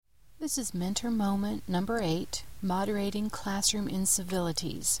This is Mentor Moment number 8, Moderating Classroom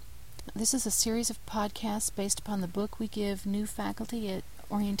Incivilities. This is a series of podcasts based upon the book we give new faculty at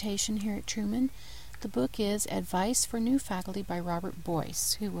orientation here at Truman. The book is Advice for New Faculty by Robert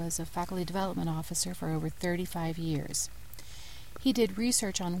Boyce, who was a faculty development officer for over 35 years. He did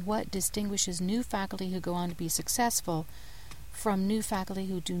research on what distinguishes new faculty who go on to be successful from new faculty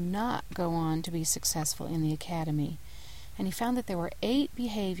who do not go on to be successful in the academy. And he found that there were 8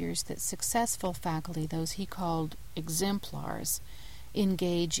 behaviors that successful faculty, those he called exemplars,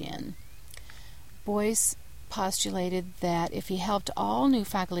 engage in. Boyce postulated that if he helped all new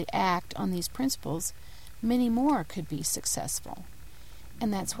faculty act on these principles, many more could be successful.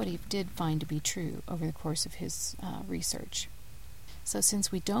 And that's what he did find to be true over the course of his research. So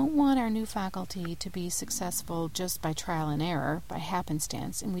since we don't want our new faculty to be successful just by trial and error, by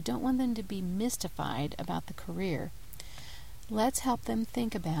happenstance, and we don't want them to be mystified about the career, let's help them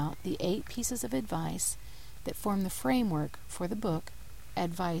think about the 8 pieces of advice that form the framework for the book,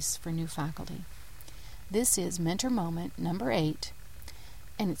 Advice for New Faculty. This is Mentor Moment number 8,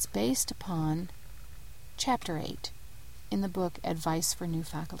 and it's based upon Chapter 8 in the book, Advice for New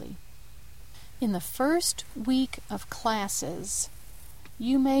Faculty. In the first week of classes,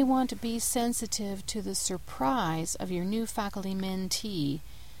 you may want to be sensitive to the surprise of your new faculty mentee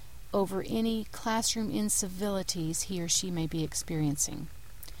over any classroom incivilities he or she may be experiencing.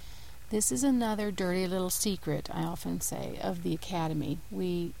 This is another dirty little secret, I often say, of the academy.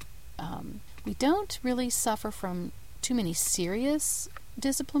 We don't really suffer from too many serious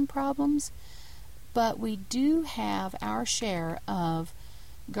discipline problems, but we do have our share of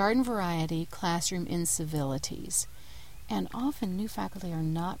garden variety classroom incivilities, and often new faculty are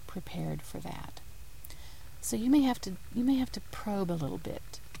not prepared for that. So you may have to probe a little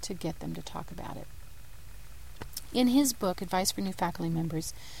bit to get them to talk about it. In his book, Advice for New Faculty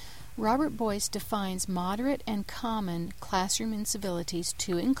Members, Robert Boyce defines moderate and common classroom incivilities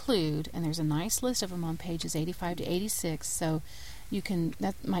to include, and there's a nice list of them on pages 85 to 86, so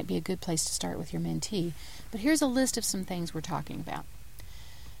that might be a good place to start with your mentee. But here's a list of some things we're talking about.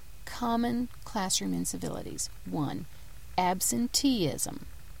 Common classroom incivilities. 1. Absenteeism.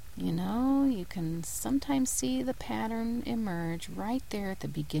 You can sometimes see the pattern emerge right there at the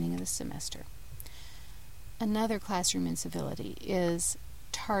beginning of the semester. Another classroom incivility is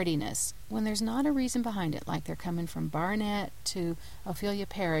tardiness, when there's not a reason behind it, like they're coming from Barnett to Ophelia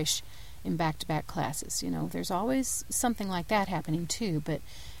Parish in back-to-back classes. There's always something like that happening too, but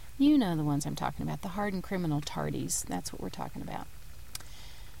you know the ones I'm talking about, the hardened criminal tardies. That's what we're talking about.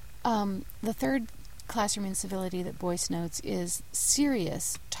 The third classroom incivility that Boyce notes is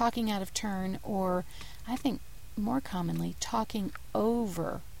serious talking out of turn, or I think more commonly talking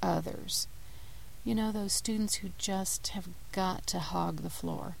over others. Those students who just have got to hog the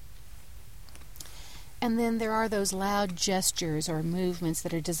floor. And then there are those loud gestures or movements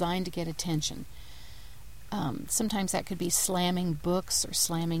that are designed to get attention. Sometimes that could be slamming books or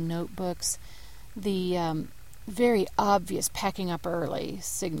slamming notebooks. The very obvious packing up early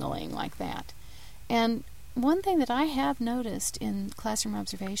signaling like that. And one thing that I have noticed in classroom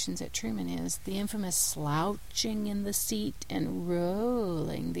observations at Truman is the infamous slouching in the seat and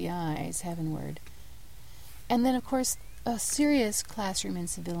rolling the eyes heavenward. And then, of course, a serious classroom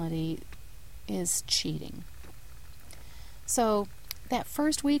incivility is cheating. So that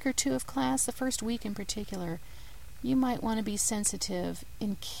first week or two of class, the first week in particular, you might want to be sensitive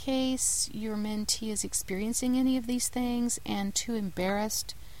in case your mentee is experiencing any of these things and too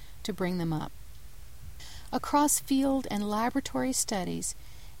embarrassed to bring them up. Across field and laboratory studies,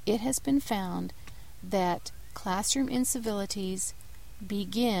 it has been found that classroom incivilities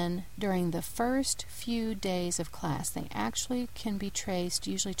begin during the first few days of class. They actually can be traced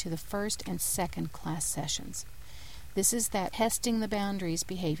usually to the first and second class sessions. This is that testing the boundaries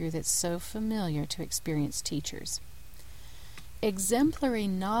behavior that's so familiar to experienced teachers. Exemplary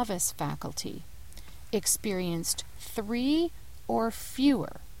novice faculty experienced 3 or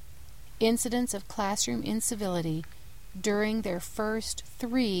fewer incidents of classroom incivility during their first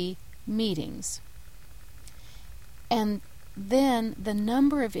 3 meetings. And then the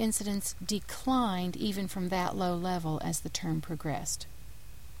number of incidents declined even from that low level as the term progressed.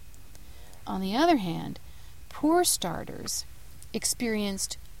 On the other hand, poor starters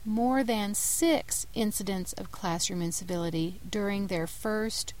experienced more than 6 incidents of classroom incivility during their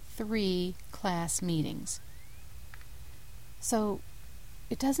first 3 class meetings. So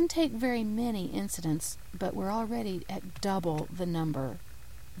it doesn't take very many incidents, but we're already at double the number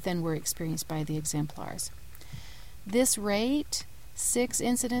than were experienced by the exemplars. This rate, 6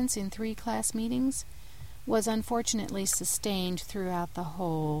 incidents in 3 class meetings, was unfortunately sustained throughout the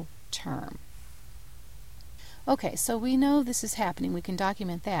whole term. Okay, so we know this is happening. We can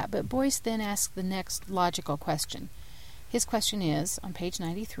document that. But Boyce then asks the next logical question. His question is, on page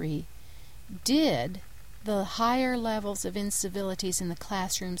 93, did the higher levels of incivilities in the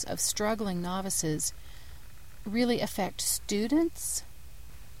classrooms of struggling novices really affect students?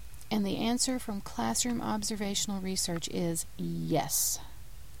 And the answer from classroom observational research is yes.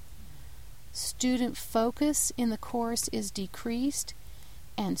 Student focus in the course is decreased,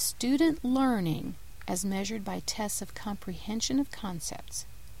 and student learning, as measured by tests of comprehension of concepts,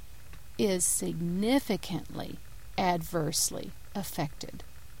 is significantly adversely affected.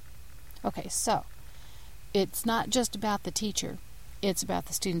 Okay, so it's not just about the teacher, it's about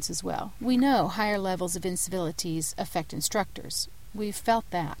the students as well. We know higher levels of incivilities affect instructors. We've felt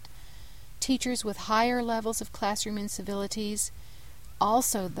that. Teachers with higher levels of classroom incivilities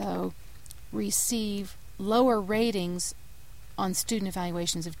also, though, receive lower ratings on student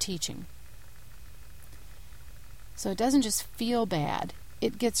evaluations of teaching. So it doesn't just feel bad,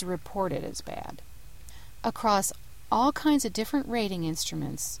 it gets reported as bad. Across all kinds of different rating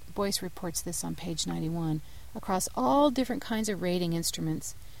instruments, Boyce reports this on page 91, across all different kinds of rating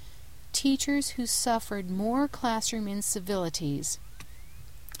instruments, teachers who suffered more classroom incivilities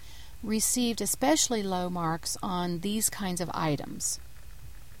received especially low marks on these kinds of items: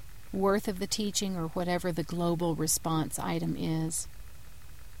 worth of the teaching, or whatever the global response item is,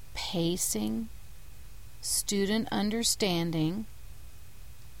 pacing, student understanding,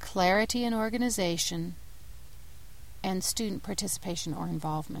 clarity and organization, and student participation or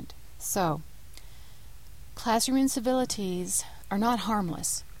involvement. So, classroom incivilities are not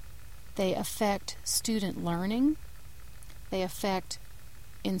harmless. They affect student learning, they affect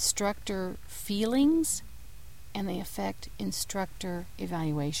instructor feelings, and they affect instructor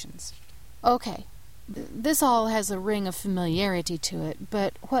evaluations. Okay, this all has a ring of familiarity to it,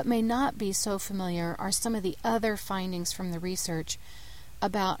 but what may not be so familiar are some of the other findings from the research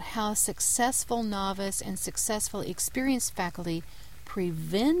about how successful novice and successful experienced faculty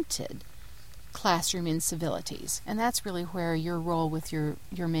prevented classroom incivilities. And that's really where your role with your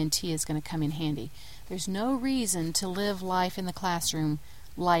mentee is going to come in handy. There's no reason to live life in the classroom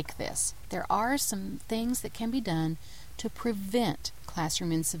like this. There are some things that can be done to prevent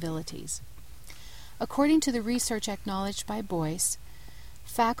classroom incivilities. According to the research acknowledged by Boyce,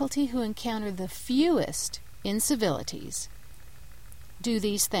 faculty who encounter the fewest incivilities do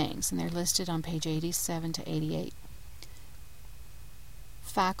these things, and they're listed on page 87 to 88.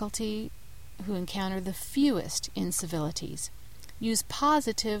 Faculty who encounter the fewest incivilities use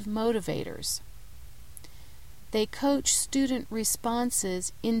positive motivators. They coach student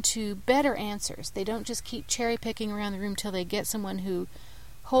responses into better answers. They don't just keep cherry-picking around the room till they get someone who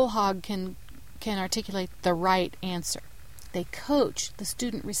whole hog can articulate the right answer. They coach the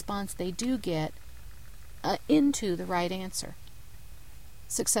student response they do get into the right answer.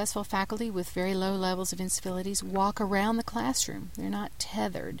 Successful faculty with very low levels of incivilities walk around the classroom. They're not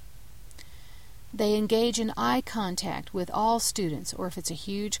tethered. They engage in eye contact with all students, or if it's a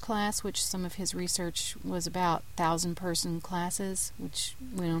huge class, which some of his research was about 1,000-person classes, which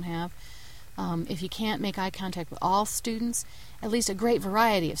we don't have. If you can't make eye contact with all students, at least a great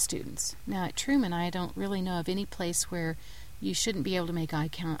variety of students. Now at Truman, I don't really know of any place where you shouldn't be able to make eye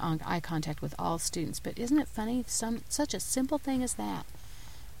contact with all students. But isn't it funny? Such a simple thing as that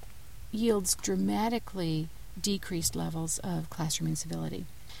yields dramatically decreased levels of classroom incivility.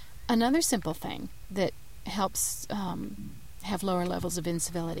 Another simple thing that helps have lower levels of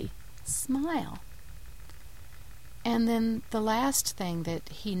incivility: smile. And then the last thing that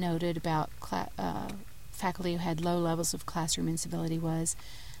he noted about faculty who had low levels of classroom incivility was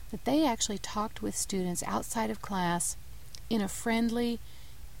that they actually talked with students outside of class in a friendly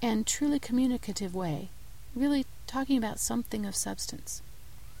and truly communicative way, really talking about something of substance.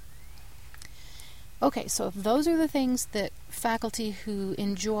 Okay, so if those are the things that faculty who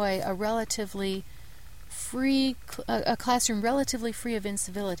enjoy a relatively free, a classroom relatively free of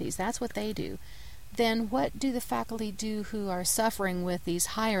incivilities, that's what they do, then what do the faculty do who are suffering with these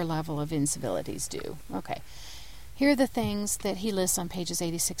higher level of incivilities do? Okay, here are the things that he lists on pages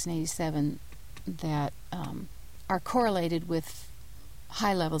 86 and 87 that are correlated with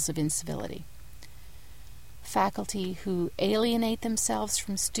high levels of incivility. Faculty who alienate themselves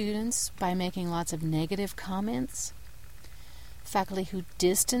from students by making lots of negative comments. Faculty who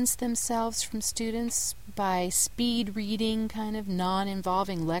distance themselves from students by speed reading, kind of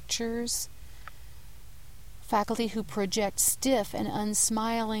non-involving lectures. Faculty who project stiff and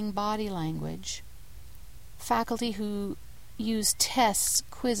unsmiling body language. Faculty who use tests,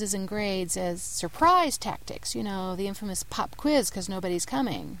 quizzes, and grades as surprise tactics, the infamous pop quiz because nobody's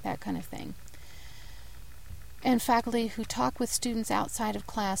coming, that kind of thing. And faculty who talk with students outside of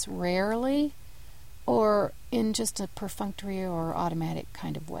class rarely or in just a perfunctory or automatic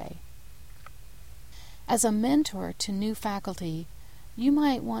kind of way. As a mentor to new faculty, you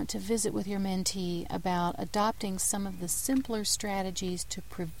might want to visit with your mentee about adopting some of the simpler strategies to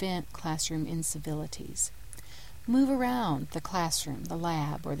prevent classroom incivilities. Move around the classroom, the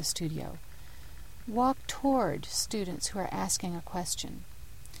lab, or the studio. Walk toward students who are asking a question.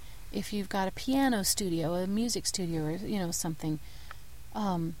 If you've got a piano studio, a music studio, or something,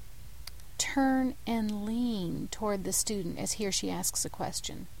 turn and lean toward the student as he or she asks a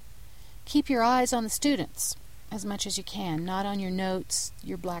question. Keep your eyes on the students as much as you can, not on your notes,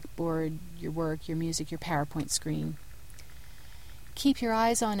 your blackboard, your work, your music, your PowerPoint screen. Keep your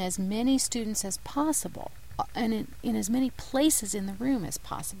eyes on as many students as possible and in as many places in the room as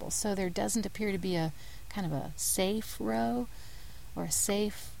possible, so there doesn't appear to be a kind of a safe row or a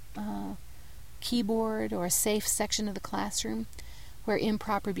safe keyboard or a safe section of the classroom where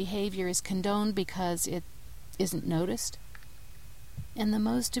improper behavior is condoned because it isn't noticed. And the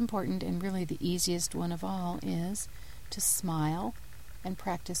most important and really the easiest one of all is to smile and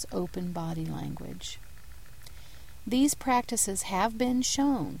practice open body language. These practices have been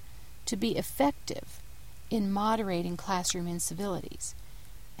shown to be effective in moderating classroom incivilities,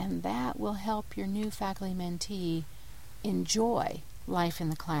 and that will help your new faculty mentee enjoy life in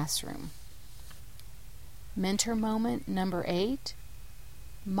the classroom. Mentor moment number 8,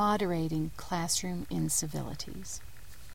 moderating classroom incivilities.